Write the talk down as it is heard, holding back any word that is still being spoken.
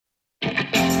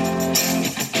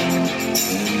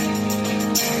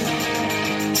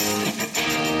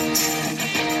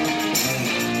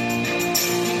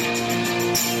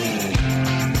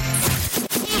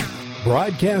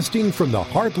Broadcasting from the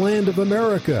heartland of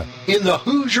America in the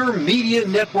Hoosier Media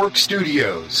Network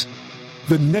studios.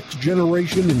 The next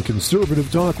generation in conservative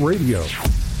talk radio.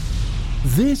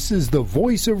 This is the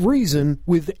Voice of Reason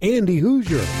with Andy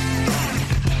Hoosier.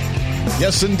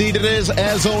 Yes, indeed it is.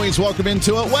 As always, welcome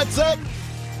into it. What's up?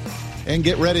 And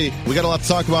get ready. We got a lot to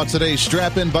talk about today.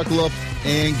 Strap in, buckle up,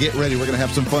 and get ready. We're going to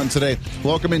have some fun today.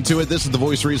 Welcome into it. This is the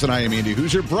Voice of Reason. I am Andy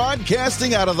Hoosier,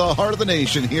 broadcasting out of the heart of the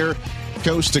nation here,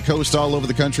 coast to coast, all over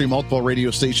the country, multiple radio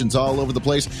stations all over the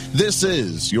place. This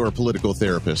is your political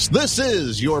therapist. This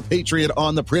is your patriot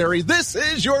on the prairie. This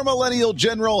is your millennial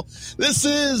general. This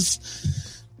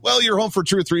is, well, your home for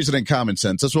truth, reason, and common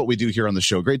sense. That's what we do here on the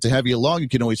show. Great to have you along. You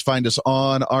can always find us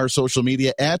on our social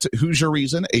media at Hoosier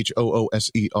Reason,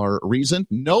 Hooser Reason.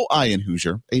 No I in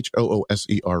Hoosier,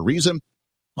 Hooser Reason.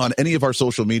 On any of our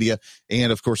social media, and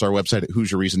of course our website at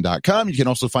HoosierReason.com. You can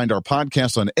also find our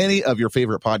podcast on any of your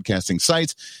favorite podcasting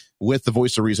sites with the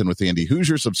Voice of Reason with Andy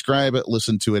Hoosier. Subscribe,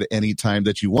 listen to it any time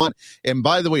that you want. And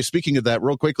by the way, speaking of that,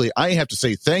 real quickly, I have to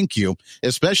say thank you,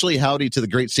 especially howdy to the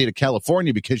great state of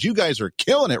California, because you guys are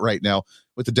killing it right now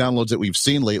with the downloads that we've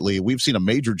seen lately. We've seen a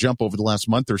major jump over the last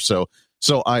month or so.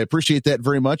 So I appreciate that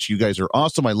very much. You guys are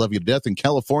awesome. I love you to death. In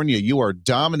California, you are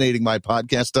dominating my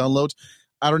podcast downloads.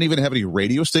 I don't even have any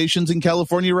radio stations in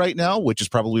California right now, which is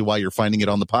probably why you're finding it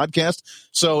on the podcast.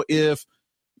 So if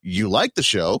you like the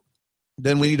show,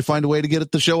 then we need to find a way to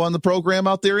get the show on the program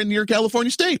out there in your California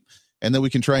state. And then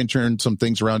we can try and turn some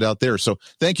things around out there. So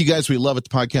thank you guys. We love it. The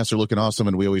podcasts are looking awesome,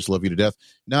 and we always love you to death.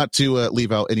 Not to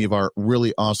leave out any of our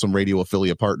really awesome radio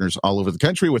affiliate partners all over the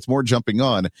country, with more jumping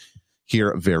on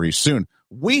here very soon.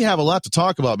 We have a lot to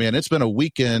talk about, man. It's been a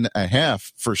week and a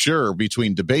half for sure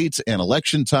between debates and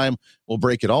election time. We'll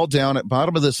break it all down. At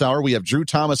bottom of this hour, we have Drew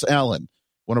Thomas Allen,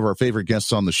 one of our favorite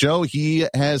guests on the show. He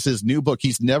has his new book.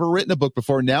 He's never written a book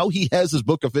before. Now he has his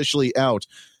book officially out,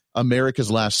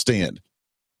 America's Last Stand,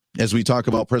 as we talk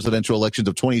about presidential elections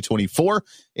of 2024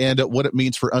 and what it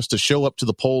means for us to show up to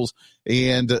the polls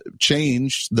and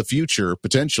change the future,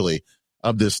 potentially,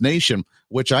 of this nation,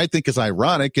 which I think is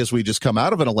ironic as we just come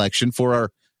out of an election for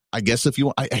our, I guess if you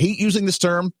want, I hate using this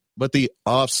term, but the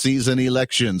off-season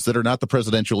elections that are not the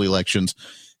presidential elections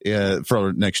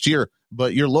for next year,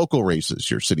 but your local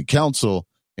races, your city council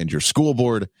and your school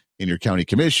board and your county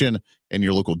commission and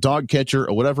your local dog catcher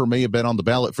or whatever may have been on the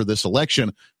ballot for this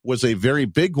election was a very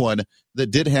big one that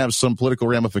did have some political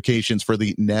ramifications for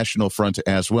the national front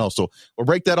as well. So we'll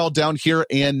break that all down here.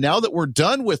 And now that we're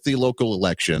done with the local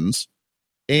elections,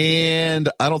 and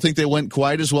I don't think they went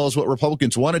quite as well as what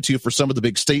Republicans wanted to for some of the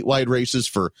big statewide races.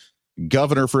 For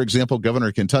governor, for example, Governor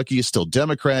of Kentucky is still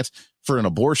Democrat. For an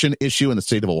abortion issue in the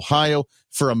state of Ohio,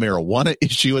 for a marijuana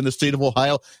issue in the state of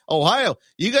Ohio. Ohio,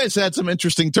 you guys had some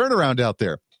interesting turnaround out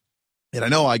there. And I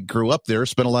know I grew up there,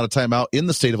 spent a lot of time out in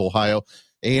the state of Ohio.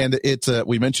 And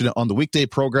we mentioned it on the weekday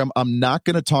program. I'm not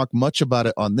going to talk much about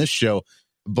it on this show,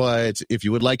 but if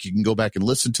you would like, you can go back and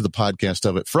listen to the podcast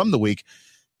of it from the week.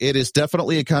 It is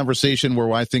definitely a conversation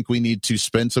where I think we need to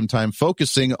spend some time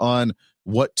focusing on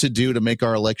what to do to make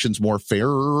our elections more fair.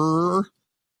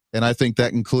 And I think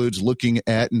that includes looking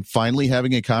at and finally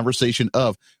having a conversation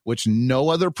of which no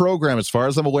other program, as far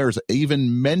as I'm aware, has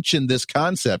even mentioned this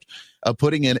concept of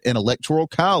putting in an electoral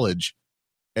college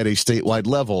at a statewide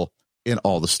level in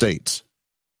all the states.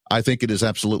 I think it is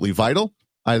absolutely vital.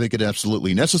 I think it's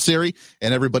absolutely necessary,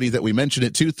 and everybody that we mention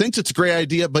it to thinks it's a great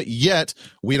idea, but yet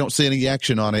we don't see any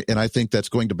action on it, and I think that's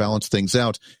going to balance things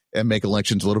out and make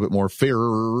elections a little bit more fair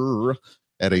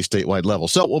at a statewide level.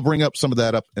 So we'll bring up some of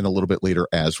that up in a little bit later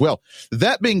as well.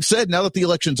 That being said, now that the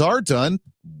elections are done,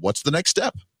 what's the next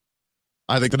step?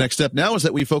 I think the next step now is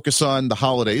that we focus on the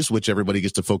holidays, which everybody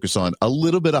gets to focus on a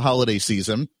little bit of holiday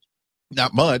season.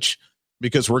 Not much,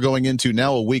 because we're going into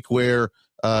now a week where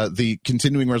the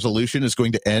continuing resolution is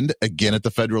going to end again at the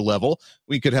federal level.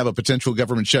 We could have a potential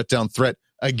government shutdown threat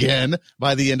again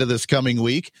by the end of this coming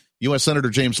week. U.S. Senator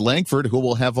James Lankford, who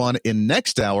we'll have on in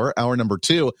next hour number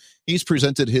 2, he's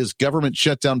presented his Government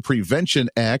Shutdown Prevention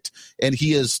Act, and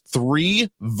he is 3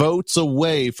 votes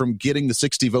away from getting the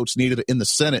 60 votes needed in the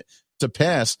Senate to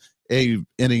pass a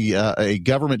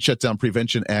Government Shutdown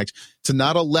Prevention Act to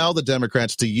not allow the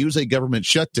Democrats to use a government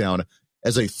shutdown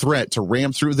as a threat to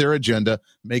ram through their agenda,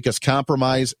 make us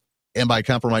compromise. And by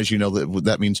compromise, you know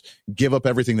that means give up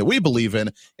everything that we believe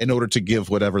in order to give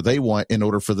whatever they want, in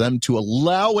order for them to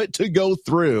allow it to go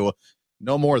through.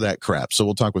 No more of that crap. So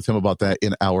we'll talk with him about that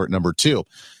in hour number 2.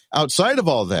 Outside of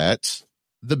all that,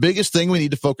 the biggest thing we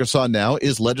need to focus on now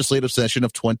is legislative session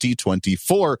of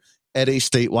 2024 at a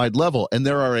statewide level. And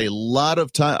there are a lot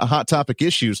of hot topic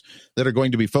issues that are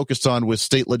going to be focused on with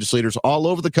state legislators all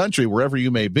over the country, wherever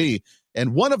you may be.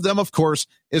 And one of them, of course,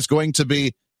 is going to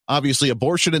be obviously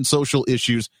abortion and social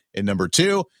issues. And number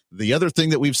two, the other thing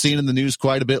that we've seen in the news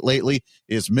quite a bit lately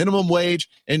is minimum wage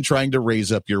and trying to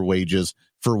raise up your wages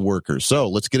for workers. So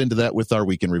let's get into that with our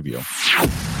week in review.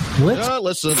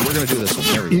 Listen, we're going to do this one.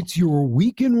 There we go. It's your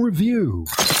week in review.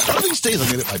 One of these days, I'm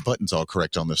going to get my buttons all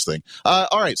correct on this thing. All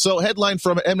right, so headline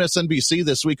from MSNBC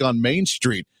this week on Main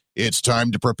Street. It's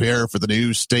time to prepare for the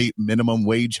new state minimum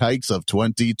wage hikes of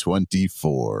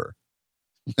 2024.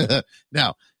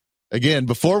 Now, again,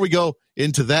 before we go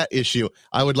into that issue,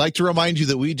 I would like to remind you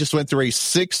that we just went through a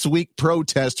 6-week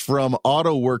protest from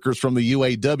auto workers from the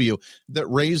UAW that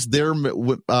raised their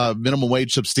minimum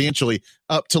wage substantially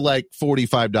up to like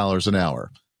 $45 an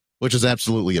hour, which is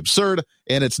absolutely absurd,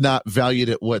 and it's not valued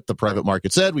at what the private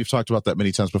market said. We've talked about that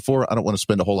many times before. I don't want to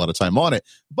spend a whole lot of time on it,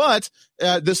 but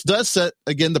this does set,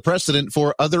 again, the precedent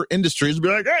for other industries to be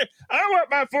like, hey, I want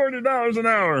my $40 an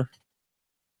hour,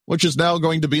 which is now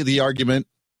going to be the argument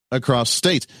across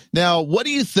states. Now, what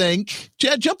do you think?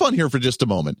 Chad, jump on here for just a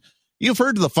moment. You've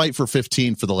heard of the fight for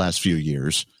 15 for the last few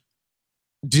years.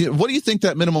 What do you think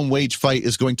that minimum wage fight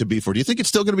is going to be for? Do you think it's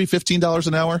still going to be $15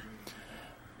 an hour?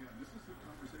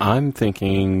 I'm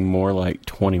thinking more like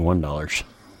 $21.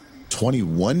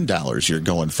 $21 you're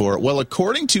going for. Well,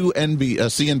 according to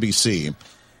CNBC,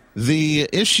 the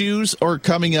issues are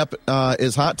coming up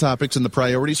as hot topics in the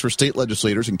priorities for state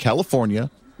legislators in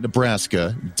California,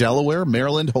 Nebraska, Delaware,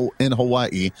 Maryland, and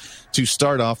Hawaii to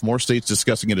start off. More states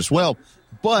discussing it as well.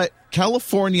 But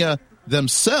California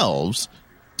themselves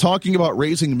talking about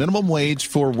raising minimum wage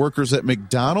for workers at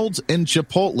McDonald's and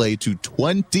Chipotle to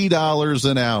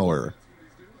 $20 an hour.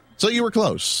 So you were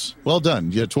close. Well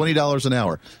done. You had $20 an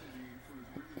hour.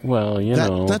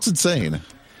 Well, that's insane.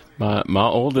 My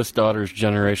oldest daughter's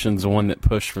generation's the one that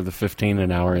pushed for the 15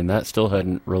 an hour, and that still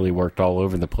hadn't really worked all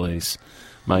over the place.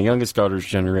 My youngest daughter's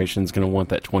generation's going to want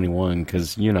that 21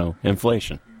 because,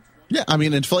 inflation. Yeah, I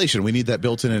mean, inflation. We need that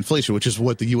built-in inflation, which is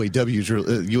what the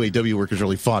UAW workers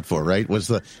really fought for, right?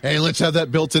 Was hey, let's have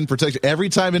that built-in protection. Every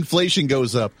time inflation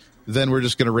goes up, then we're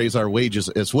just going to raise our wages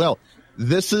as well.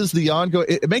 This is the ongoing.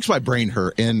 It makes my brain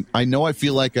hurt, and I know I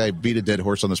feel like I beat a dead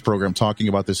horse on this program talking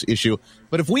about this issue,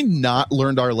 but if we not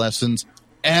learned our lessons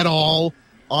at all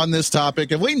on this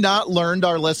topic, if we not learned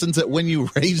our lessons that when you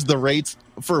raise the rates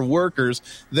for workers,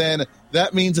 then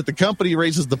that means that the company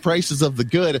raises the prices of the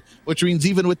good, which means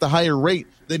even with the higher rate,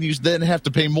 then you then have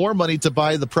to pay more money to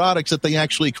buy the products that they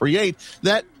actually create.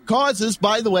 That causes,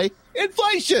 by the way,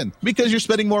 inflation, because you're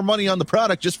spending more money on the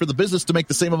product just for the business to make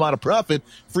the same amount of profit,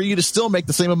 for you to still make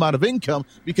the same amount of income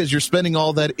because you're spending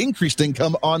all that increased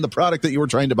income on the product that you were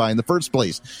trying to buy in the first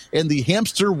place. And the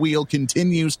hamster wheel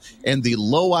continues, and the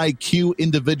low IQ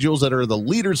individuals that are the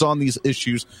leaders on these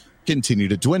issues continue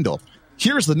to dwindle.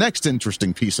 Here's the next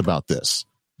interesting piece about this.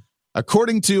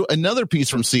 According to another piece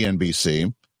from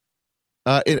CNBC,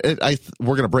 we're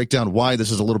going to break down why this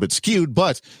is a little bit skewed,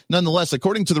 but nonetheless,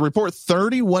 according to the report,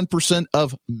 31%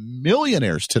 of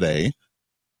millionaires today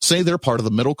say they're part of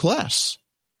the middle class.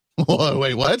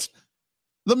 Wait, what?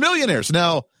 The millionaires.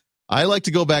 Now, I like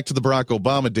to go back to the Barack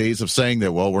Obama days of saying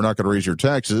that, well, we're not going to raise your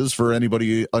taxes for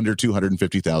anybody under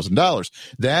 $250,000.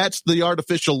 That's the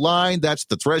artificial line. That's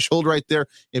the threshold right there.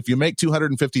 If you make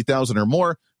 $250,000 or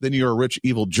more, then you're a rich,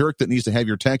 evil jerk that needs to have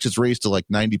your taxes raised to like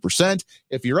 90%.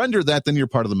 If you're under that, then you're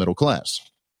part of the middle class.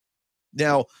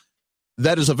 Now,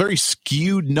 that is a very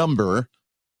skewed number,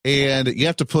 and you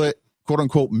have to put, quote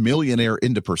unquote, millionaire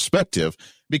into perspective,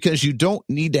 because you don't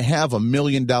need to have $1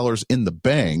 million in the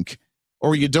bank,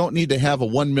 or you don't need to have a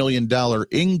 $1 million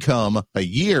income a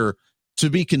year to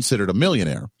be considered a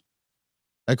millionaire.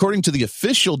 According to the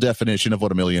official definition of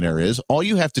what a millionaire is, all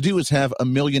you have to do is have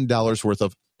 $1 million worth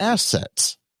of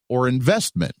assets or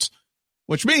investment,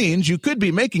 which means you could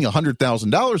be making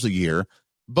 $100,000 a year,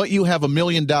 but you have $1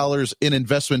 million in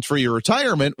investment for your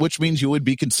retirement, which means you would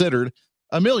be considered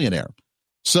a millionaire.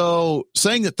 So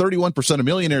saying that 31% of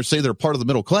millionaires say they're part of the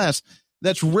middle class,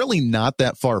 that's really not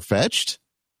that far-fetched,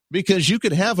 because you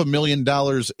could have $1 million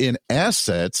in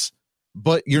assets,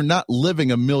 but you're not living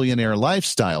a millionaire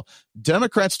lifestyle.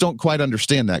 Democrats don't quite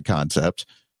understand that concept.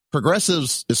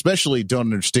 Progressives especially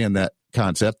don't understand that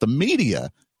concept. The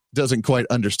media doesn't quite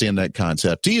understand that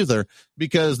concept either,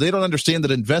 because they don't understand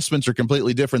that investments are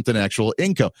completely different than actual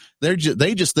income. They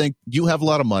just think you have a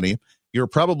lot of money, you're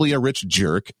probably a rich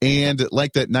jerk, and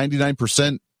like that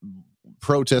 99%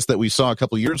 protest that we saw a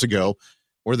couple years ago,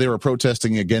 where they were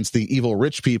protesting against the evil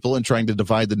rich people and trying to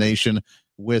divide the nation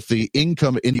with the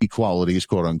income inequalities,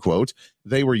 quote unquote.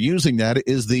 They were using that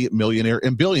as the millionaire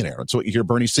and billionaire. That's what you hear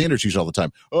Bernie Sanders use all the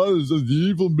time. Oh, the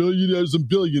evil millionaires and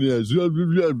billionaires.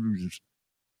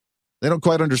 They don't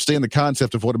quite understand the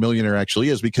concept of what a millionaire actually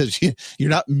is, because you're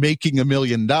not making $1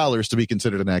 million to be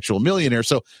considered an actual millionaire.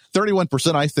 So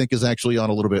 31%, I think, is actually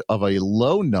on a little bit of a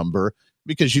low number,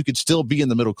 because you could still be in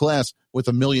the middle class with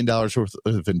 $1 million worth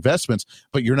of investments,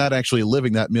 but you're not actually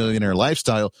living that millionaire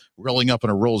lifestyle, rolling up in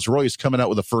a Rolls Royce, coming out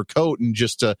with a fur coat, and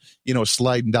just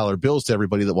sliding dollar bills to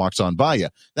everybody that walks on by you.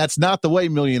 That's not the way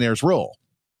millionaires roll.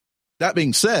 That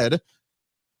being said,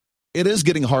 it is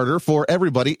getting harder for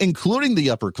everybody, including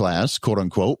the upper class, quote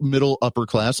unquote, middle upper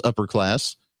class,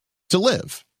 to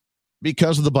live,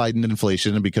 because of the Biden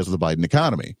inflation and because of the Biden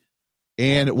economy.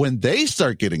 And when they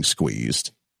start getting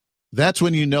squeezed, that's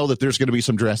when you know that there's going to be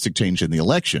some drastic change in the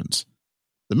elections.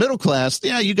 The middle class,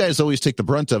 you guys always take the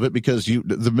brunt of it, because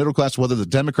the middle class, whether the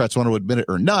Democrats want to admit it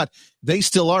or not, they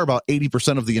still are about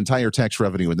 80% of the entire tax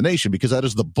revenue in the nation, because that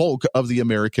is the bulk of the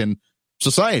American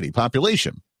society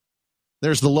population.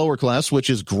 There's the lower class,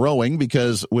 which is growing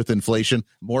because with inflation,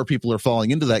 more people are falling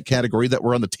into that category that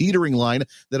were on the teetering line,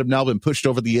 that have now been pushed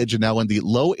over the edge and now in the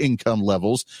low income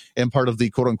levels and part of the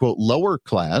quote unquote lower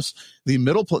class. The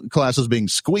middle class is being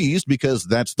squeezed because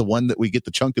that's the one that we get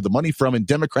the chunk of the money from. And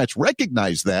Democrats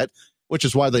recognize that, which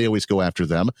is why they always go after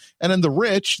them. And then the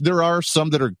rich, there are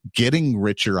some that are getting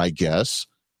richer, I guess,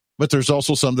 but there's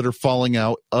also some that are falling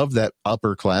out of that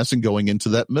upper class and going into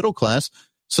that middle class,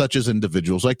 such as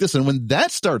individuals like this. And when that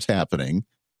starts happening,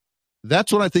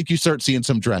 that's when I think you start seeing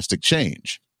some drastic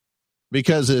change.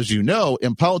 Because as you know,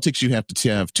 in politics, you have to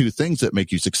have two things that make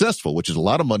you successful, which is a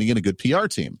lot of money and a good PR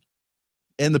team.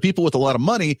 And the people with a lot of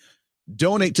money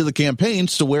donate to the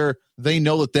campaigns to where they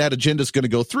know that agenda is going to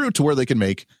go through to where they can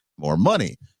make more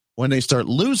money. When they start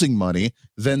losing money,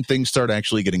 then things start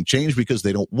actually getting changed, because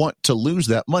they don't want to lose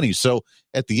that money. So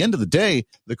at the end of the day,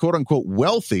 the quote unquote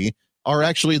wealthy are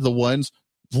actually the ones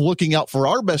looking out for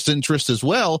our best interest as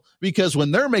well, because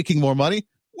when they're making more money,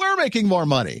 we're making more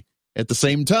money at the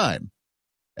same time.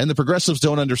 And the progressives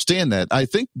don't understand that. I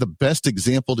think the best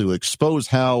example to expose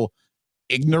how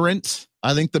ignorant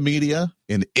I think the media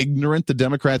and ignorant the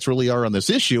Democrats really are on this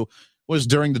issue was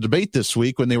during the debate this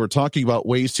week, when they were talking about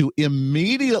ways to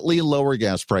immediately lower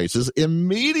gas prices,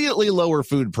 immediately lower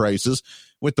food prices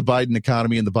with the Biden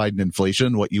economy and the Biden inflation,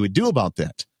 and what you would do about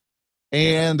that.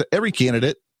 And every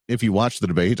candidate, if you watch the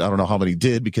debate, I don't know how many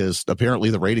did, because apparently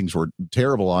the ratings were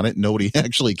terrible on it. Nobody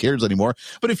actually cares anymore.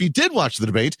 But if you did watch the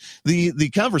debate, the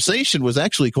conversation was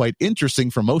actually quite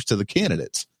interesting for most of the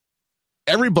candidates.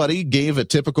 Everybody gave a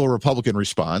typical Republican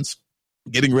response: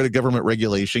 getting rid of government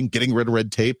regulation, getting rid of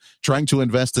red tape, trying to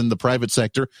invest in the private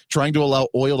sector, trying to allow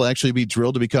oil to actually be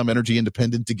drilled to become energy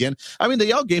independent again. I mean,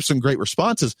 they all gave some great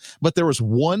responses, but there was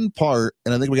one part,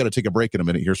 and I think we got to take a break in a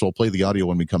minute here, so we'll play the audio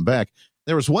when we come back.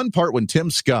 There was one part when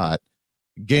Tim Scott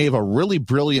gave a really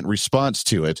brilliant response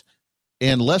to it,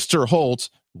 and Lester Holt,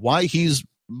 why he's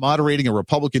moderating a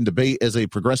Republican debate as a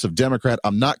progressive Democrat,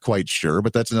 I'm not quite sure,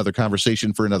 but that's another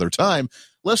conversation for another time.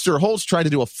 Lester Holt tried to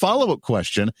do a follow-up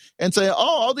question and say,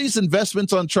 all these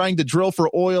investments on trying to drill for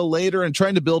oil later and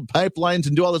trying to build pipelines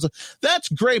and do all this, that's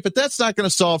great, but that's not going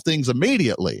to solve things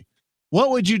immediately. What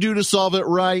would you do to solve it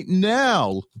right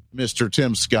now, Mr.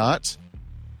 Tim Scott?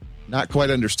 Not quite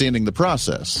understanding the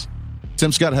process.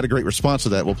 Tim Scott had a great response to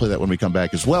that. We'll play that when we come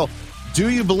back as well. Do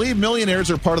you believe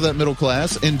millionaires are part of that middle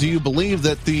class? And do you believe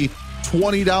that the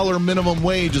 $20 minimum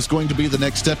wage is going to be the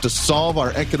next step to solve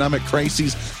our economic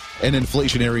crises and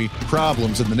inflationary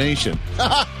problems in the nation?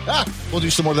 We'll do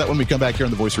some more of that when we come back here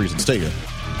on The Voice of Reason. Stay here.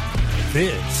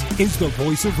 This is The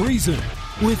Voice of Reason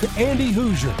with Andy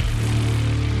Hoosier.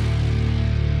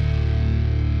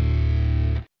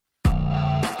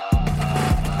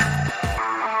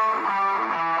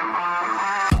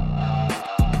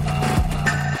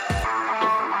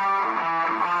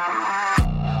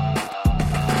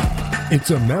 It's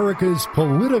America's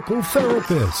political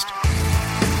therapist.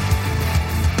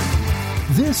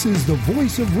 This is The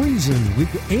Voice of Reason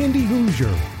with Andy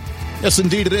Hoosier. Yes,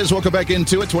 indeed it is. Welcome back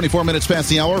into it. 24 minutes past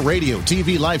the hour. Radio,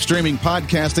 TV, live streaming,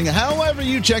 podcasting. However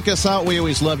you check us out, we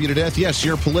always love you to death. Yes,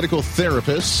 your political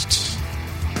therapist.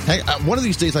 Hey, one of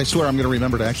these days, I swear I'm going to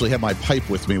remember to actually have my pipe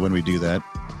with me when we do that.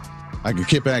 I can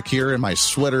get back here in my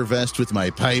sweater vest with my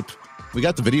pipe. We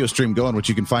got the video stream going, which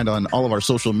you can find on all of our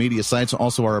social media sites.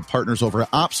 Also, our partners over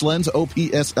at OpsLens,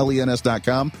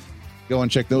 OPSLENS.com. Go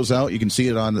and check those out. You can see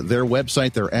it on their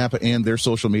website, their app, and their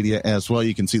social media as well.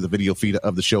 You can see the video feed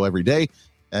of the show every day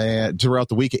throughout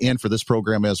the week and for this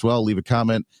program as well. Leave a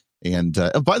comment. And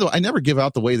by the way, I never give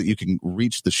out the way that you can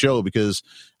reach the show, because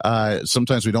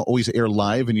sometimes we don't always air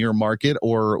live in your market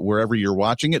or wherever you're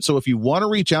watching it. So if you want to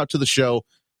reach out to the show,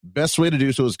 best way to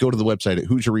do so is go to the website at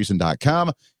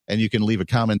HoosierReason.com, and you can leave a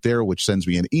comment there, which sends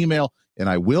me an email, and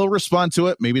I will respond to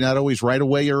it. Maybe not always right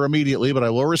away or immediately, but I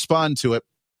will respond to it.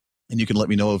 And you can let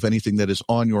me know of anything that is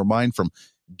on your mind, from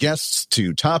guests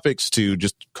to topics to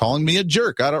just calling me a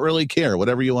jerk. I don't really care.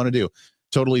 Whatever you want to do.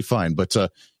 Totally fine. But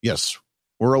yes,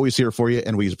 we're always here for you,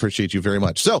 and we appreciate you very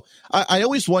much. So I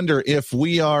always wonder if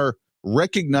we are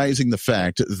recognizing the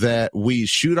fact that we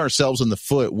shoot ourselves in the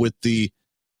foot with the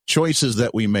choices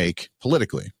that we make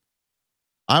politically.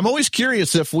 I'm always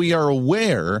curious if we are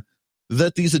aware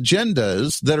that these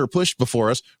agendas that are pushed before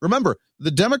us, remember,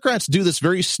 the Democrats do this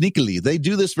very sneakily. They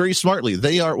do this very smartly.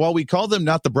 They are, while we call them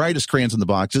not the brightest crayons in the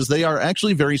boxes, they are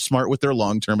actually very smart with their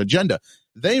long-term agenda.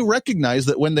 They recognize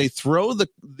that when they throw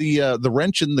the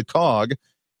wrench in the cog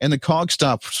and the cog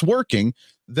stops working,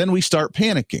 then we start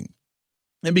panicking.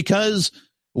 And because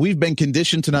we've been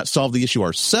conditioned to not solve the issue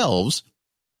ourselves,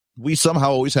 we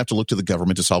somehow always have to look to the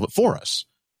government to solve it for us.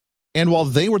 And while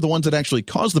they were the ones that actually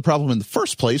caused the problem in the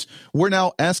first place, we're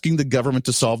now asking the government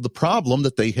to solve the problem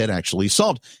that they had actually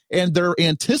solved. And they're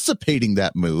anticipating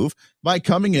that move by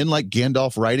coming in like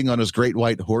Gandalf riding on his great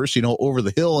white horse, over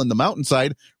the hill and the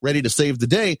mountainside, ready to save the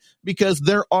day, because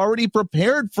they're already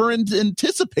prepared for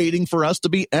anticipating for us to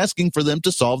be asking for them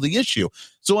to solve the issue.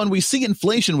 So when we see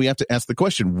inflation, we have to ask the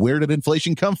question, where did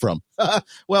inflation come from?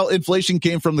 Well, inflation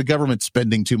came from the government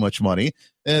spending too much money.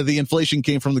 The inflation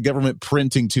came from the government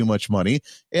printing too much money.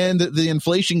 And the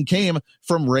inflation came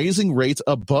from raising rates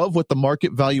above what the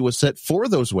market value was set for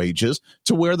those wages,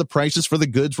 to where the prices for the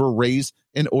goods were raised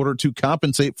in order to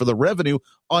compensate for the revenue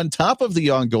on top of the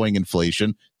ongoing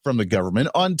inflation from the government,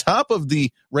 on top of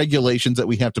the regulations that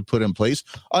we have to put in place,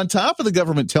 on top of the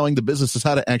government telling the businesses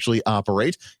how to actually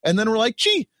operate. And then we're like,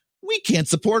 gee, we can't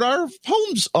support our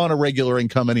homes on a regular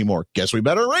income anymore. Guess we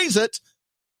better raise it.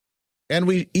 And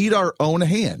we eat our own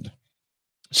hand,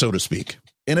 so to speak.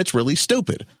 And it's really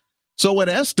stupid. So when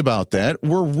asked about that,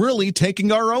 we're really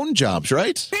taking our own jobs,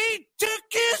 right? He took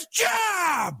his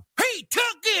job. He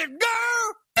took it, girl.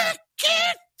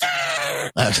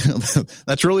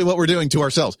 That's really what we're doing to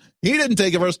ourselves. He didn't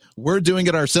take it for us. We're doing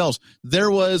it ourselves. There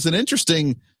was an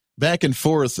interesting back and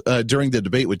forth during the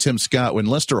debate with Tim Scott when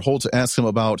Lester Holt asked him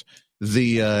about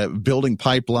the building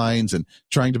pipelines and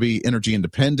trying to be energy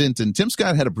independent. And Tim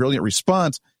Scott had a brilliant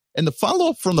response. And the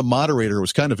follow-up from the moderator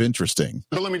was kind of interesting.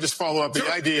 But let me just follow up.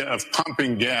 The idea of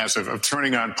pumping gas, of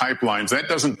turning on pipelines, that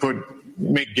doesn't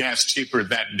make gas cheaper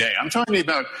that day. I'm talking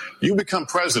about you become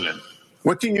president.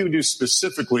 What can you do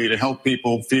specifically to help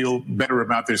people feel better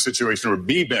about their situation or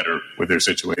be better with their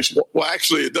situation? Well,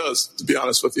 actually, it does, to be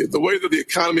honest with you. The way that the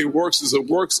economy works is it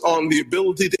works on the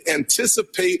ability to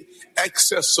anticipate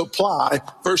excess supply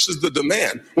versus the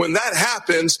demand. When that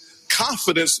happens,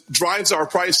 confidence drives our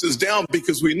prices down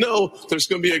because we know there's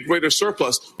going to be a greater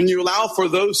surplus. When you allow for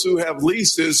those who have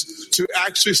leases to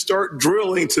actually start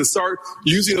drilling, to start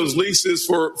using those leases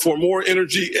for more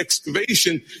energy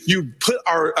excavation, you put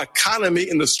our economy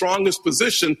in the strongest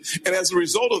position. And as a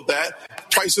result of that,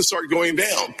 prices start going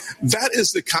down. That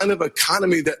is the kind of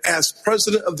economy that, as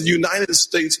president of the United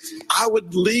States, I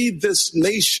would lead this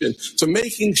nation to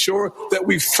making sure that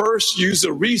we first use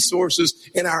the resources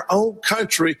in our own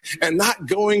country and not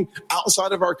going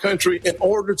outside of our country in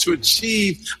order to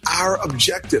achieve our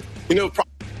objective.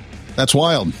 That's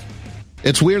wild.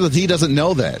 It's weird that he doesn't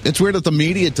know that. It's weird that the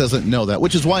media doesn't know that,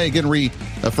 which is why, again,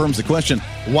 reaffirms the question,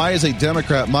 why is a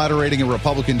Democrat moderating a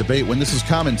Republican debate when this is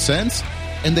common sense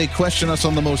and they question us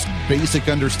on the most basic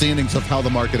understandings of how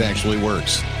the market actually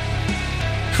works?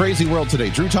 Crazy world today.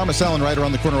 Drew Thomas Allen right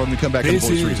around the corner when we come back on The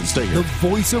Voice of Reason. Stay here. The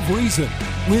Voice of Reason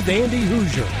with Andy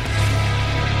Hoosier.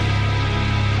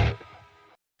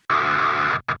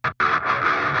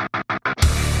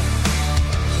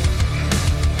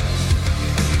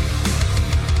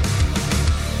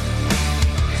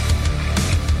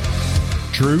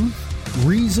 Truth,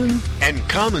 reason, and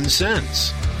common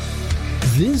sense.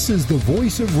 This is the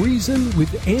Voice of Reason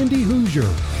with Andy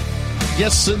Hoosier.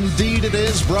 Yes, indeed it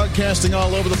is. Broadcasting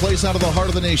all over the place out of the heart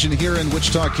of the nation here in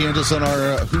Wichita, Kansas on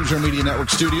our Hoosier Media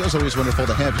Network studios. Always wonderful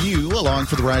to have you along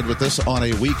for the ride with us on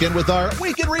a weekend with our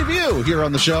weekend review here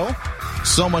on the show.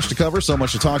 So much to cover, so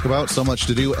much to talk about, so much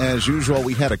to do. As usual,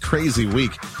 we had a crazy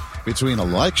week between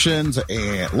elections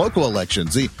and local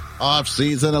elections, the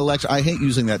off-season election. I hate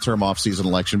using that term off-season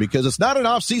election because it's not an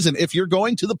off-season. If you're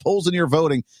going to the polls and you're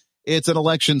voting, it's an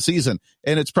election season.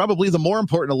 And it's probably the more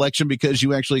important election because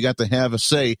you actually got to have a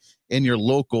say in your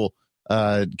local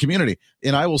community.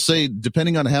 And I will say,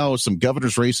 depending on how some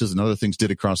governor's races and other things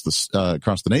did across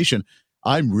the nation,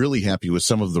 I'm really happy with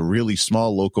some of the really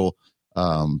small local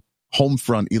home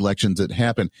front elections that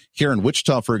happened here in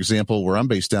Wichita, for example, where I'm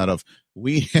based out of.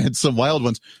 We had some wild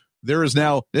ones. There is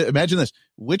now, imagine this,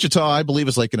 Wichita, I believe,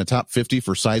 is like in the top 50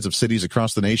 for size of cities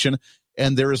across the nation.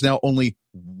 And there is now only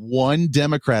one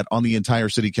Democrat on the entire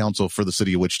city council for the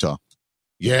city of Wichita.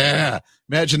 Yeah.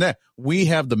 Imagine that. We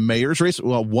have the mayor's race.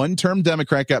 Well, one-term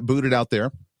Democrat got booted out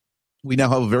there. We now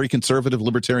have a very conservative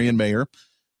libertarian mayor.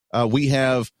 We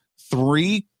have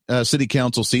 3 city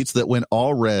council seats that went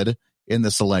all red in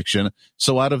this election.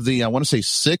 So out of the, I want to say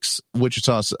 6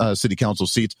 Wichita city council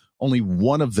seats, only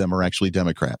one of them are actually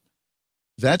Democrat.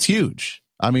 That's huge.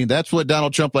 I mean, that's what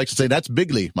Donald Trump likes to say. That's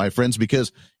bigly, my friends,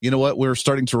 because you know what? We're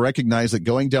starting to recognize that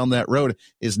going down that road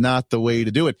is not the way to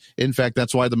do it. In fact,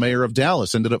 that's why the mayor of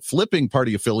Dallas ended up flipping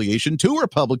party affiliation to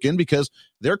Republican because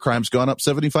their crime's gone up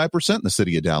 75% in the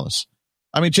city of Dallas.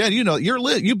 I mean, Chad, you know,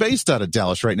 you're based out of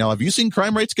Dallas right now. Have you seen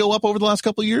crime rates go up over the last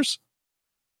couple of years?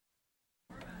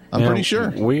 I'm pretty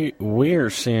sure. We are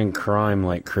seeing crime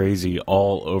like crazy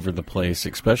all over the place,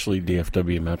 especially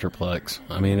DFW Metroplex.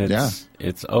 I mean,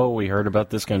 it's we heard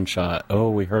about this gunshot. Oh,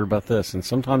 we heard about this. And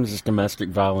sometimes it's domestic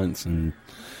violence and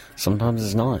sometimes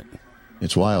it's not.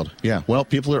 It's wild. Yeah. Well,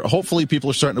 hopefully people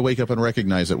are starting to wake up and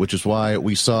recognize it, which is why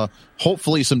we saw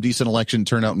hopefully some decent election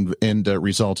turnout and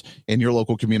results in your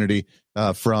local community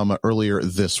from earlier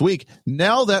this week.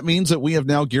 Now that means that we have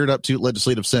now geared up to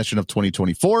legislative session of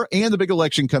 2024 and the big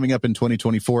election coming up in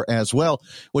 2024 as well,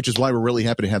 which is why we're really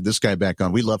happy to have this guy back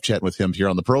on. We love chatting with him here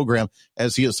on the program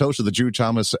as he is host of the Drew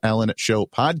Thomas Allen Show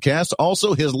podcast.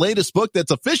 Also, his latest book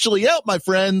that's officially out, my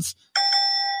friends.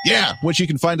 Yeah, which you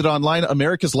can find it online.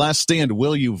 America's Last Stand.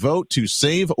 Will you vote to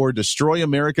save or destroy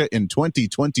America in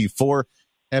 2024?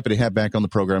 Happy to have back on the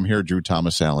program here, Drew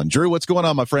Thomas Allen. Drew, what's going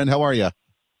on, my friend? How are you?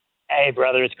 Hey,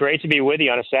 brother. It's great to be with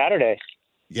you on a Saturday.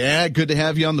 Yeah, good to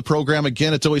have you on the program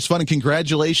again. It's always fun, and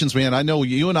congratulations, man. I know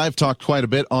you and I have talked quite a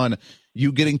bit on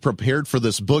you getting prepared for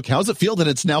this book. How's it feel that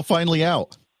it's now finally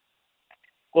out?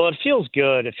 Well, it feels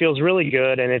good. It feels really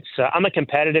good, and it's I'm a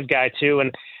competitive guy, too,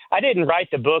 and I didn't write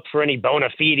the book for any bona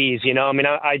fides, you know. I mean,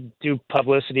 I do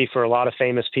publicity for a lot of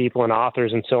famous people and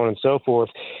authors and so on and so forth.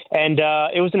 And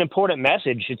it was an important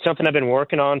message. It's something I've been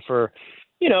working on for,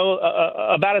 you know,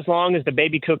 about as long as the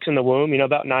baby cooks in the womb, you know,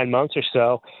 about 9 months or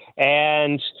so.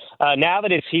 And now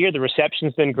that it's here, the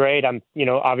reception's been great. I'm, you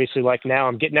know, obviously like now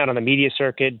I'm getting out on the media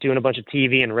circuit, doing a bunch of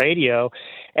TV and radio,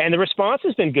 and the response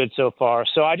has been good so far.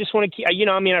 So I just want to keep, you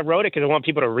know, I mean, I wrote it because I want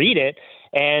people to read it.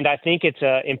 And I think it's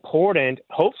important,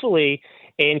 hopefully,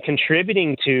 in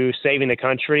contributing to saving the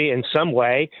country in some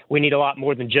way. We need a lot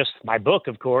more than just my book,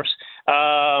 of course.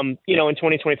 You know, in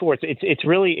 2024, it's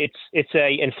really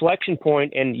a inflection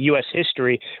point in U.S.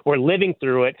 history. We're living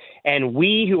through it, and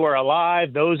we who are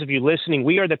alive, those of you listening,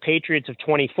 we are the patriots of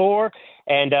 24,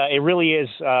 and it really is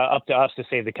up to us to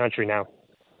save the country now.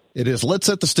 It is. Let's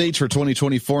set the stage for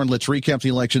 2024, and let's recap the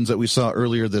elections that we saw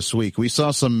earlier this week. We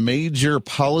saw some major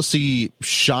policy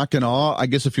shock and awe, I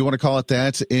guess if you want to call it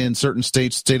that, in certain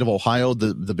states. State of Ohio,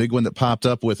 the big one that popped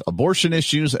up with abortion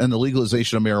issues and the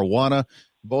legalization of marijuana.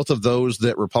 Both of those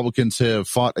that Republicans have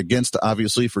fought against,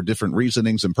 obviously, for different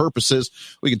reasonings and purposes.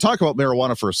 We can talk about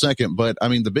marijuana for a second, but, I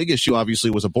mean, the big issue, obviously,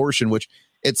 was abortion, which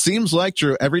it seems like,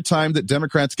 Drew, every time that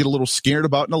Democrats get a little scared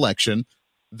about an election,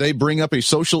 they bring up a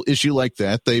social issue like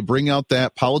that. They bring out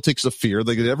that politics of fear.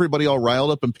 They get everybody all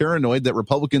riled up and paranoid that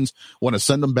Republicans want to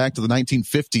send them back to the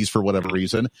 1950s for whatever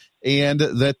reason. And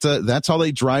that's how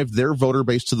they drive their voter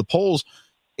base to the polls.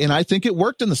 And I think it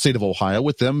worked in the state of Ohio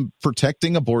with them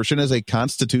protecting abortion as a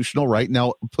constitutional right,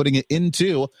 now putting it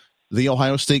into the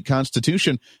Ohio State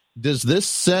Constitution. Does this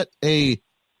set a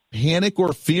panic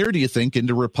or fear, do you think,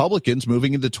 into Republicans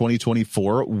moving into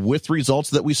 2024 with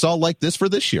results that we saw like this for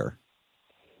this year?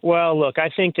 Well, look,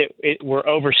 I think that we're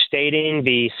overstating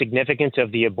the significance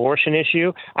of the abortion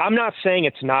issue. I'm not saying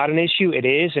it's not an issue. It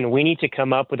is, and we need to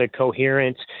come up with a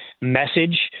coherent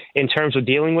message in terms of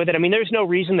dealing with it. I mean, there's no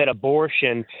reason that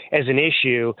abortion as an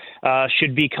issue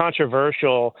should be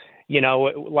controversial, you know,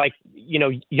 like, you know,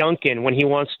 Youngkin when he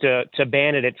wants to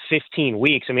ban it at 15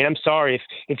 weeks. I mean, I'm sorry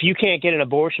if you can't get an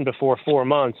abortion before 4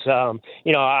 months,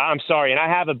 you know, I'm sorry. And I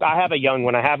have a young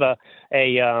one. I have a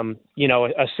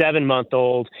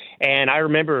 7-month-old. And I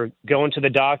remember going to the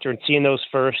doctor and seeing those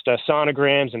first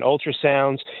sonograms and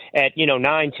ultrasounds at,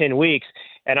 9-10 weeks.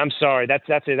 And I'm sorry, that's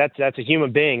a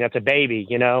human being. That's a baby,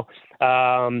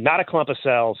 not a clump of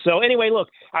cells. So anyway, look,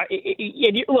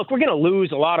 we're going to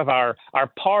lose a lot of our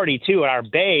party too, our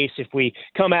base, if we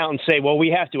come out and say, well, we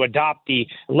have to adopt the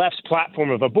left's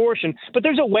platform of abortion. But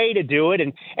there's a way to do it,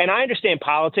 and I understand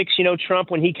politics.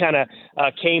 Trump, when he kind of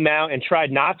came out and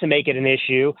tried not to make it an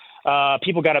issue,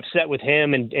 people got upset with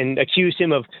him and accused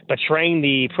him of betraying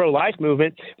the pro-life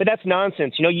movement. But that's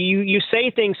nonsense. You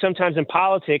say things sometimes in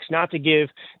politics not to give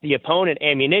the opponent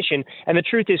ammunition. And the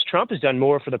truth is Trump has done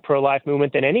more for the pro-life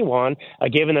movement than anyone,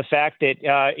 given the fact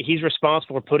that he's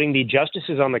responsible for putting the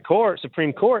justices on the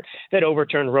Supreme Court that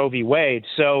overturned Roe v. Wade.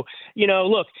 So,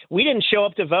 look, we didn't show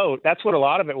up to vote. That's what a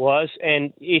lot of it was.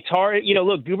 And it's hard,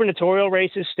 look, gubernatorial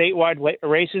races, statewide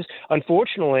races,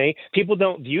 unfortunately, people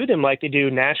don't view them like they do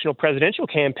national presidential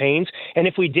campaigns. And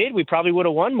if we did, we probably would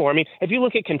have won more. I mean, if you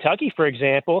look at Kentucky, for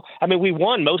example, we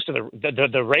won most of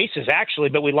the races, actually,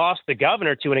 but we lost the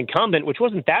governor to an incumbent, which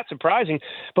wasn't that surprising.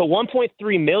 But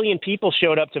 1.3 million people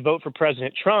showed up to vote for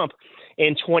President Trump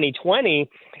in 2020,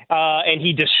 and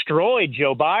he destroyed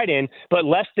Joe Biden, but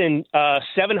less than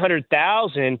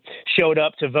 700,000 showed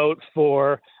up to vote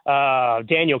for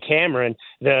Daniel Cameron,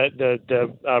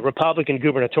 the Republican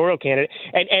gubernatorial candidate.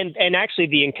 And actually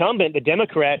the incumbent, the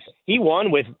Democrat, he won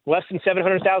with less than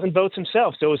 700,000 votes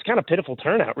himself. So it was kind of pitiful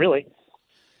turnout, really.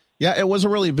 Yeah, it was a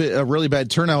really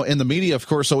bad turnout, and the media, of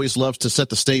course, always loves to set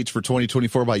the stage for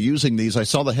 2024 by using these. I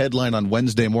saw the headline on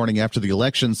Wednesday morning after the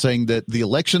election saying that the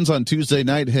elections on Tuesday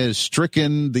night has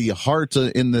stricken the heart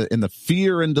in the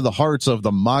fear into the hearts of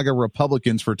the MAGA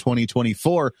Republicans for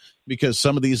 2024 because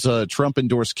some of these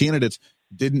Trump-endorsed candidates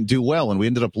didn't do well, and we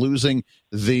ended up losing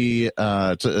essentially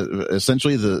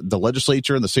the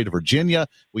legislature in the state of Virginia.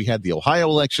 We had the Ohio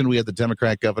election. We had the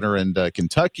Democrat governor in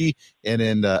Kentucky and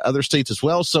in other states as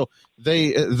well. So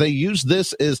they use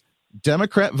this as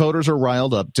Democrat voters are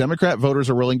riled up. Democrat voters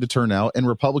are willing to turn out, and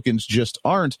Republicans just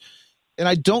aren't. And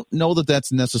I don't know that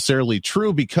that's necessarily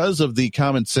true because of the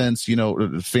common sense,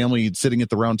 family sitting at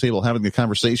the round table having the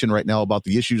conversation right now about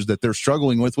the issues that they're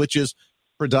struggling with, which is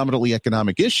predominantly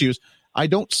economic issues. I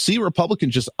don't see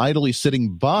Republicans just idly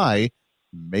sitting by.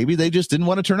 Maybe they just didn't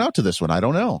want to turn out to this one. I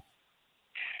don't know.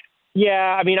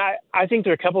 Yeah, I think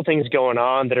there are a couple things going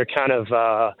on that are kind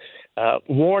of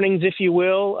warnings, if you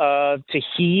will, to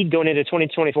heed going into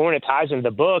 2024, and it ties into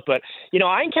the book. But,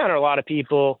 I encounter a lot of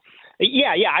people.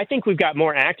 Yeah, I think we've got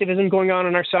more activism going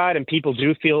on our side, and people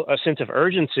do feel a sense of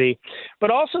urgency.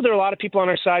 But also there are a lot of people on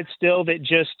our side still that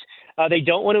just they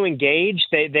don't want to engage.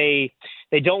 They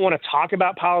don't want to talk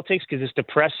about politics because it's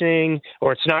depressing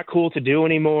or it's not cool to do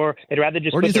anymore. They'd rather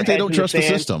just. Or do you think they don't trust the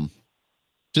system?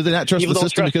 Do they not trust the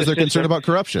system because they're concerned about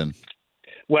corruption?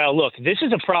 Well, look, this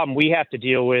is a problem we have to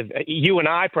deal with. You and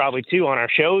I probably too on our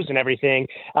shows and everything.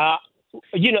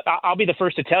 I'll be the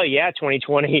first to tell you,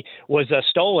 2020 was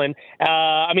stolen.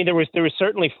 There was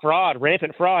certainly fraud,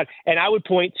 rampant fraud, and I would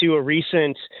point to a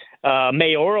recent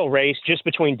mayoral race just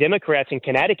between Democrats in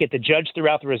Connecticut. The judge threw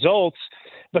out the results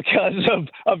because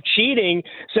of cheating.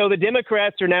 So the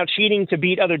Democrats are now cheating to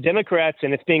beat other Democrats,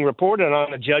 and it's being reported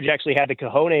on. The judge actually had the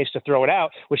cojones to throw it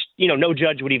out, which, no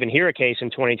judge would even hear a case in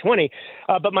 2020.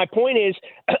 But my point is,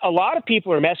 a lot of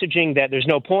people are messaging that there's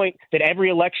no point, that every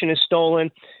election is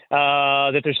stolen,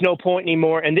 that there's no point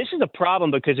anymore. And this is a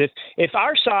problem because if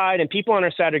our side and people on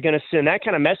our side are going to send that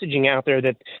kind of messaging out there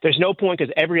that there's no point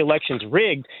because every election's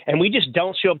rigged and we just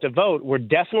don't show up to vote, we're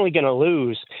definitely going to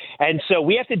lose. And so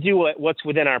we have to do what's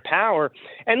within our power.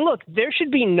 And look, there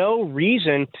should be no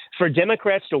reason for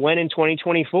Democrats to win in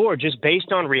 2024 just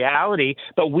based on reality,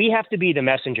 but we have to be the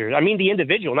messengers. The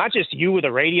individual, not just you with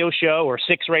a radio show or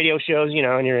 6 radio shows,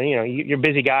 and you're a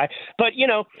busy guy, but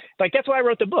that's why I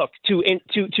wrote the book to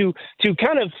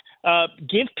kind of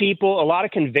give people a lot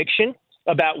of conviction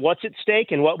about what's at stake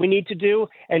and what we need to do,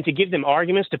 and to give them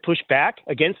arguments to push back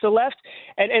against the left.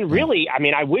 And really,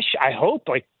 I hope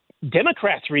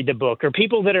Democrats read the book, or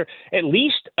people that are at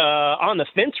least on the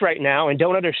fence right now and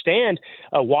don't understand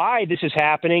why this is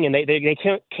happening, and they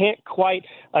can't quite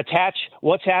attach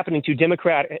what's happening to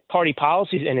Democrat Party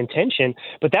policies and intention.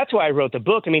 But that's why I wrote the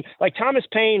book. Thomas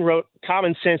Paine wrote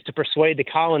Common Sense to Persuade the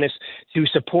Colonists to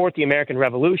Support the American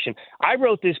Revolution. I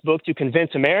wrote this book to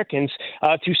convince Americans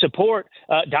to support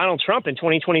Donald Trump in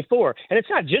 2024. And it's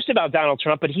not just about Donald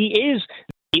Trump, but he is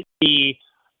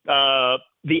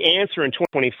the answer in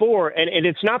 2024, and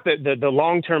it's not the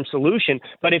long-term solution.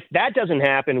 But if that doesn't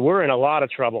happen, we're in a lot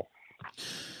of trouble.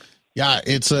 Yeah,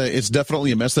 it's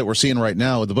definitely a mess that we're seeing right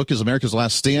now. The book is America's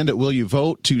Last Stand. Will you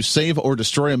vote to save or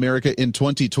destroy America in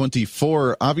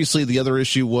 2024? Obviously, the other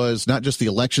issue was not just the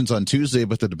elections on Tuesday,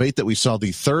 but the debate that we saw,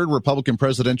 the third Republican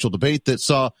presidential debate that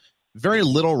saw very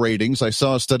little ratings. I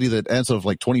saw a study that as of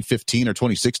 2015 or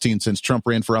 2016, since Trump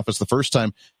ran for office the first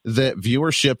time, that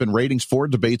viewership and ratings for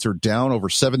debates are down over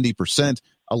 70%.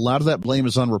 A lot of that blame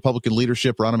is on Republican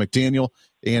leadership, Ronna McDaniel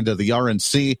and the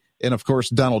RNC. and, of course,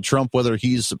 Donald Trump, whether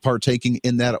he's partaking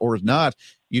in that or not.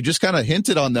 You just kind of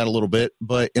hinted on that a little bit,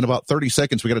 but in about 30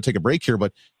 seconds, we got to take a break here.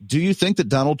 But do you think that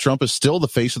Donald Trump is still the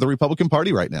face of the Republican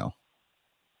Party right now?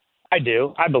 I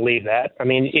do. I believe that. I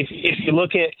mean, if you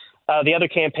look at the other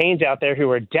campaigns out there who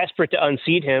are desperate to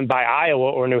unseat him by Iowa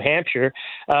or New Hampshire,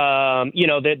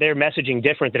 they're messaging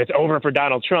different, that it's over for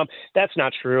Donald Trump. That's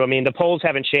not true. I mean, the polls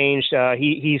haven't changed.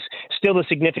 He's still a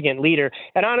significant leader.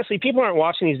 And honestly, people aren't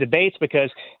watching these debates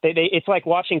because it's like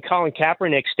watching Colin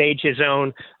Kaepernick stage his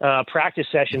own practice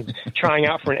sessions trying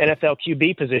out for an NFL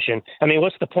QB position. I mean,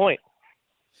 what's the point?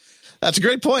 That's a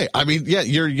great point. I mean, yeah,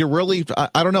 you're really,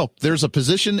 I don't know. There's a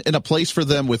position and a place for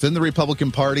them within the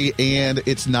Republican Party, and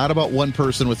it's not about one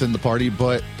person within the party,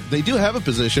 but they do have a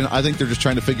position. I think they're just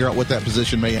trying to figure out what that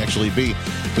position may actually be.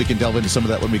 We can delve into some of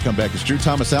that when we come back. It's Drew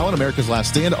Thomas Allen, America's Last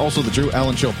Stand, also the Drew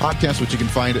Allen Show podcast, which you can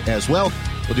find as well.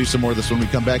 We'll do some more of this when we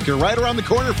come back here, right around the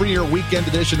corner for your weekend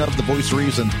edition of The Voice of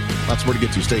Reason. Lots more to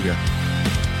get to. Stay here.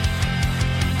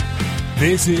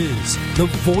 This is The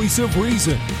Voice of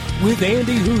Reason with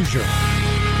Andy Hoosier.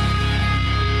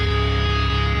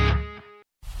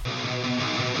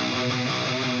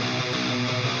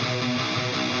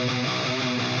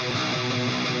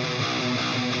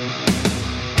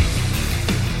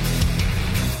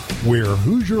 Where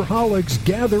Hoosierholics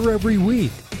gather every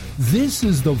week. This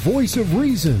is The Voice of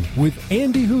Reason with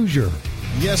Andy Hoosier.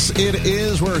 Yes, it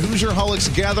is where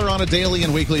Hoosierholics gather on a daily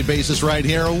and weekly basis right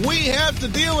here. We have to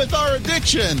deal with our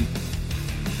addiction.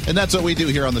 And that's what we do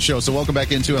here on the show. So welcome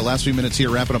back into it. Last few minutes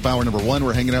here, wrapping up hour number 1.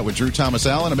 We're hanging out with Drew Thomas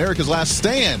Allen. America's Last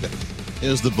Stand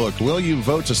is the book. Will you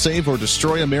vote to save or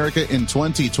destroy America in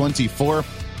 2024?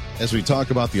 As we talk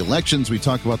about the elections, we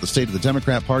talk about the state of the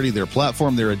Democrat Party, their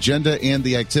platform, their agenda, and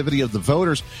the activity of the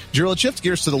voters. Drew, let's shift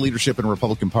gears to the leadership in the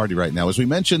Republican Party right now. As we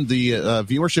mentioned, the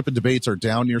viewership and debates are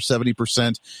down near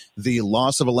 70%. The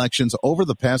loss of elections over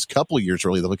the past couple of years,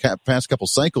 really, the past couple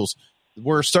cycles,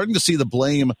 we're starting to see the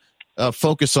blame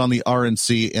focus on the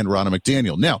RNC and Ronna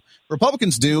McDaniel. Now,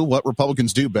 Republicans do what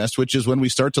Republicans do best, which is when we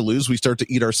start to lose, we start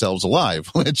to eat ourselves alive,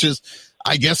 which is,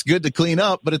 I guess, good to clean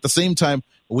up. But at the same time,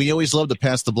 we always love to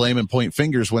pass the blame and point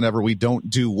fingers whenever we don't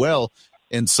do well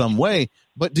in some way.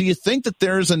 But do you think that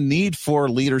there is a need for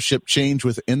leadership change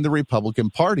within the Republican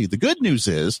Party? The good news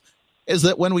is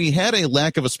that when we had a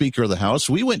lack of a Speaker of the House,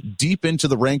 we went deep into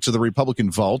the ranks of the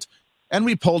Republican vault, and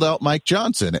we pulled out Mike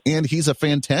Johnson, and he's a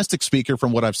fantastic speaker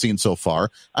from what I've seen so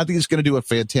far. I think he's going to do a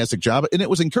fantastic job, and it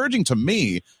was encouraging to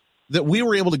me that we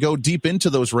were able to go deep into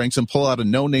those ranks and pull out a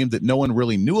no-name that no one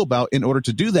really knew about in order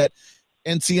to do that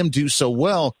and see him do so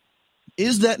well.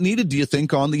 Is that needed, do you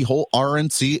think, on the whole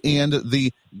RNC and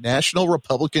the National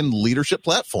Republican Leadership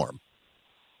Platform?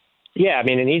 Yeah, I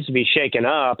mean, it needs to be shaken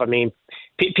up. I mean,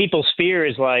 people's fear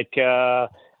is like, what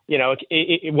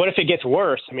if it gets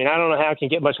worse? I mean, I don't know how it can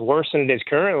get much worse than it is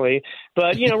currently.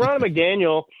 But, Ronna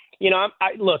McDaniel,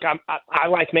 I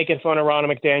like making fun of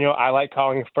Ronna McDaniel. I like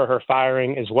calling for her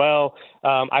firing as well.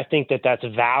 I think that that's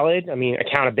valid. I mean,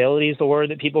 accountability is the word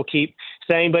that people keep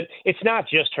saying, but it's not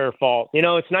just her fault.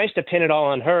 It's nice to pin it all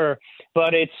on her,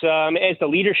 but it's as the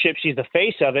leadership, she's the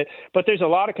face of it. But there's a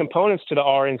lot of components to the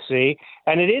RNC,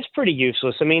 and it is pretty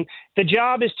useless. I mean, the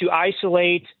job is to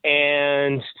isolate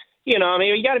and you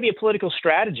got to be a political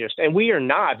strategist, and we are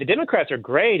not. The Democrats are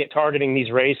great at targeting these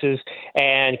races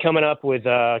and coming up with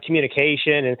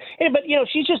communication, but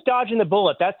she's just dodging the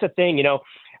bullet. That's the thing.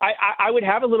 I would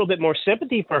have a little bit more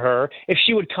sympathy for her if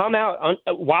she would come out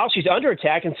while she's under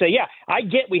attack and say, yeah, I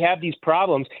get we have these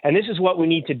problems and this is what we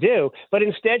need to do. But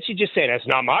instead she just said, it's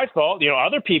not my fault.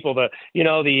 Other people,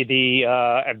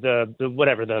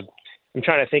 I'm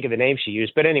trying to think of the name she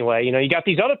used. But anyway, you got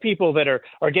these other people that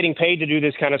are getting paid to do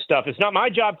this kind of stuff. It's not my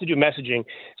job to do messaging.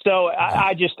 So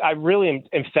I really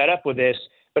am fed up with this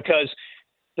because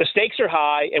the stakes are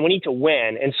high and we need to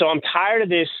win. And so I'm tired of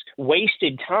this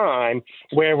wasted time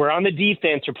where we're on the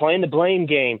defense or playing the blame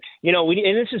game.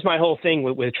 And this is my whole thing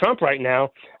with Trump right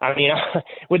now. I mean,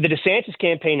 with the DeSantis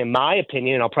campaign, in my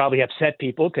opinion, and I'll probably upset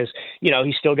people because,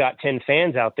 he's still got 10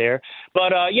 fans out there.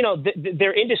 But,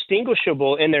 they're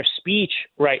indistinguishable in their speech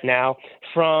right now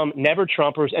from Never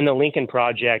Trumpers and the Lincoln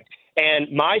Project.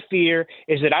 And my fear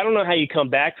is that I don't know how you come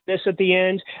back from this at the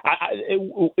end.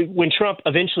 When Trump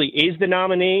eventually is the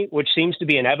nominee, which seems to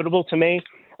be inevitable to me,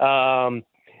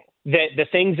 that the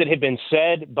things that have been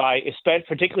said by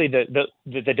particularly the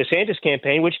DeSantis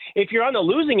campaign, which if you're on the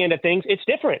losing end of things, it's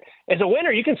different. As a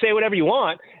winner, you can say whatever you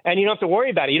want and you don't have to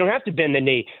worry about it. You don't have to bend the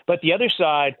knee. But the other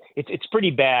side, it's pretty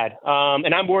bad.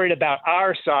 And I'm worried about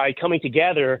our side coming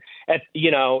together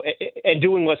and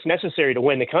doing what's necessary to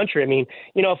win the country. I mean,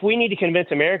 if we need to convince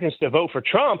Americans to vote for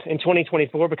Trump in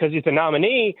 2024 because he's the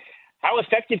nominee, how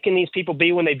effective can these people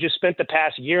be when they've just spent the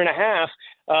past year and a half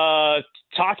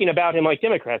talking about him like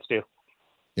Democrats do?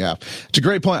 Yeah, it's a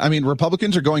great point. I mean,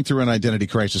 Republicans are going through an identity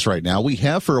crisis right now. We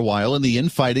have for a while, and the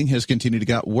infighting has continued to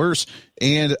get worse.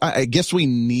 And I guess we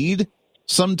need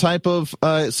some type of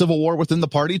civil war within the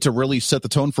party to really set the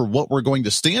tone for what we're going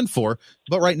to stand for.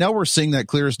 But right now we're seeing that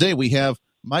clear as day. We have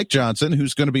Mike Johnson,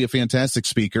 who's going to be a fantastic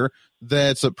speaker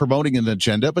that's promoting an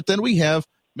agenda. But then we have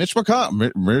Mitch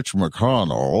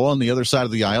McConnell on the other side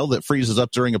of the aisle that freezes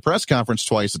up during a press conference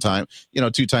twice a time,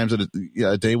 2 times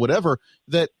a day, whatever,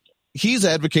 that he's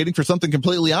advocating for something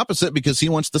completely opposite because he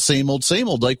wants the same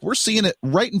old. Like, we're seeing it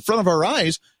right in front of our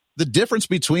eyes, the difference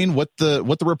between what the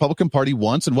Republican Party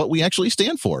wants and what we actually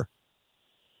stand for.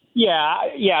 Yeah.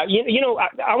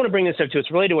 I want to bring this up too. It's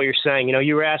related to what you're saying.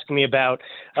 You were asking me about,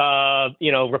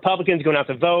 Republicans going out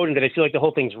to vote, and do they feel like the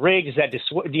whole thing's rigged? Is that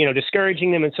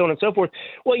discouraging them, and so on and so forth?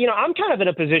 Well, I'm kind of in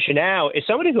a position now as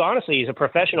somebody who honestly is a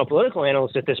professional political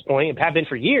analyst at this point, and have been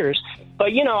for years.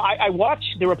 But I watch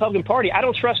the Republican Party. I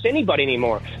don't trust anybody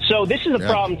anymore. So this is a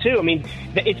problem too. I mean,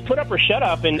 it's put up or shut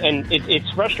up, and it's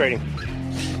frustrating.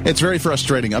 It's very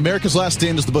frustrating. America's Last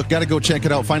Stand is the book. Got to go check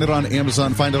it out. Find it on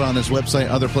Amazon. Find it on his website,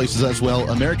 other places as well.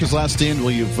 America's Last Stand.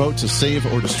 Will you vote to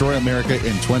save or destroy America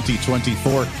in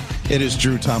 2024? It is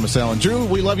Drew Thomas Allen. Drew,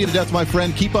 we love you to death, my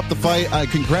friend. Keep up the fight.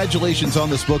 Congratulations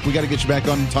on this book. We got to get you back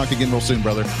on and talk again real soon,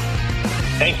 brother.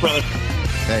 Thanks, brother.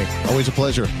 Hey, always a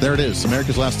pleasure. There it is,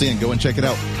 America's Last Stand. Go and check it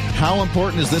out. How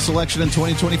important is this election in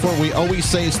 2024? We always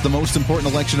say it's the most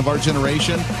important election of our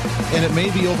generation, and it may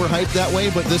be overhyped that way,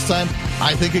 but this time,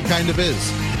 I think it kind of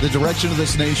is. The direction of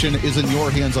this nation is in your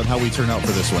hands on how we turn out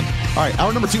for this one. All right,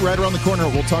 hour number 2 right around the corner.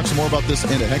 We'll talk some more about this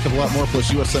and a heck of a lot more,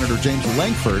 plus U.S. Senator James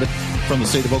Lankford from the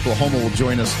state of Oklahoma will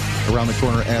join us around the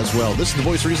corner as well. This is The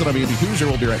Voice of Reason. I'm Andy Hoosier.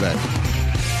 We'll be right back.